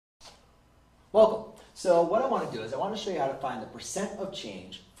Welcome. So what I want to do is I want to show you how to find the percent of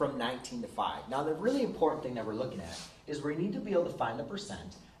change from 19 to 5. Now the really important thing that we're looking at is we need to be able to find the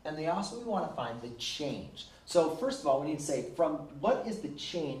percent, and we want to find the change. So first of all, we need to say what is the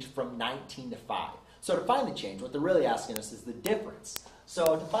change from 19 to 5? So to find the change, what they're really asking us is the difference.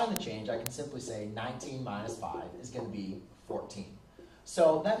 So to find the change, I can simply say 19 minus 5 is going to be 14.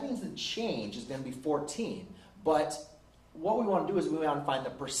 So that means the change is going to be 14, but what we want to do is we want to find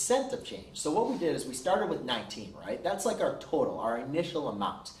the percent of change. So what we did is we started with 19, right? That's like our total, our initial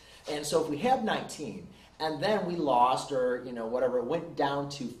amount. And so if we have 19, and then we lost, or whatever, it went down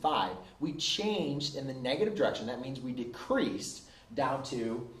to 5, we changed in the negative direction. That means we decreased down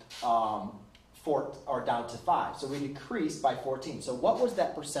to down to 5. So we decreased by 14. So what was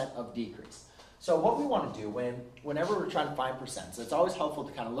that percent of decrease? So what we want to do whenever we're trying to find percents, it's always helpful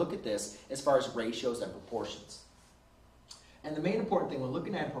to kind of look at this as far as ratios and proportions. And the main important thing when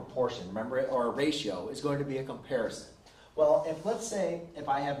looking at proportion, remember, or a ratio, is going to be a comparison. Well, let's say if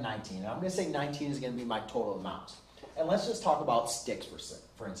I have 19, and I'm going to say 19 is going to be my total amount. And let's just talk about sticks for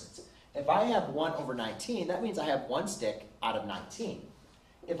instance. If I have 1 over 19, that means I have 1 stick out of 19.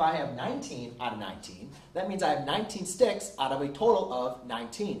 If I have 19 out of 19, that means I have 19 sticks out of a total of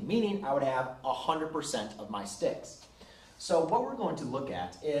 19, meaning I would have 100% of my sticks. So what we're going to look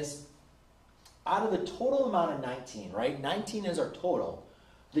at is, out of the total amount of 19, right? 19 is our total.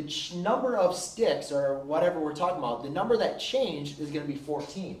 The number of sticks, or whatever we're talking about, the number that changed is going to be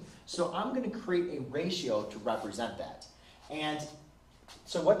 14. So I'm going to create a ratio to represent that. And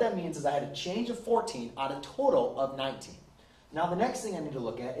so what that means is I had a change of 14 out of a total of 19. Now the next thing I need to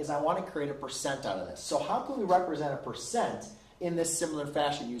look at is I want to create a percent out of this. So how can we represent a percent in this similar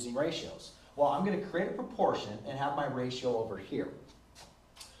fashion using ratios? Well, I'm going to create a proportion and have my ratio over here.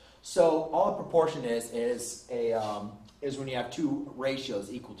 So all a proportion is when you have two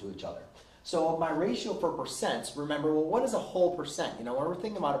ratios equal to each other. So my ratio for percents, remember, well, what is a whole percent? When we're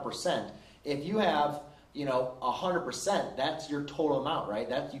thinking about a percent, if you have 100%, that's your total amount, right?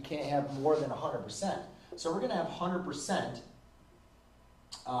 That you can't have more than 100%. So we're going to have 100%.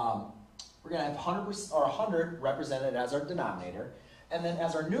 We're going to have 100% or 100 represented as our denominator. And then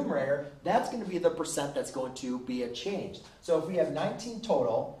as our numerator, that's going to be the percent that's going to be a change. So if we have 19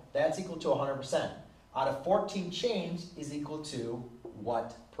 total, that's equal to 100%. Out of 14 change is equal to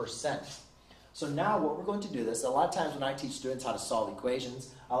what percent? So now what we're going to do this, a lot of times when I teach students how to solve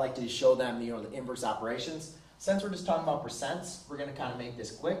equations, I like to show them the inverse operations. Since we're just talking about percents, we're going to kind of make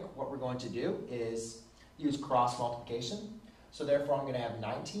this quick. What we're going to do is use cross multiplication. So therefore I'm going to have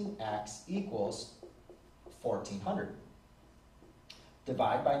 19x equals 1400.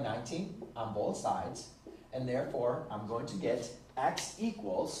 Divide by 19 on both sides, and therefore I'm going to get x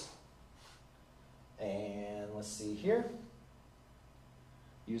equals, and let's see here,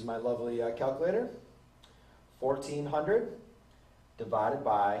 use my lovely calculator, 1400 divided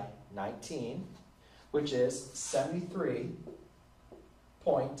by 19, which is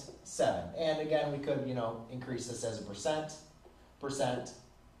 73.7. And again, we could increase this as a percent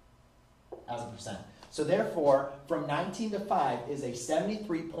as a percent. So therefore, from 19 to 5 is a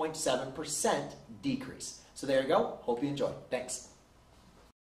 73.7% decrease. So there you go. Hope you enjoyed. Thanks.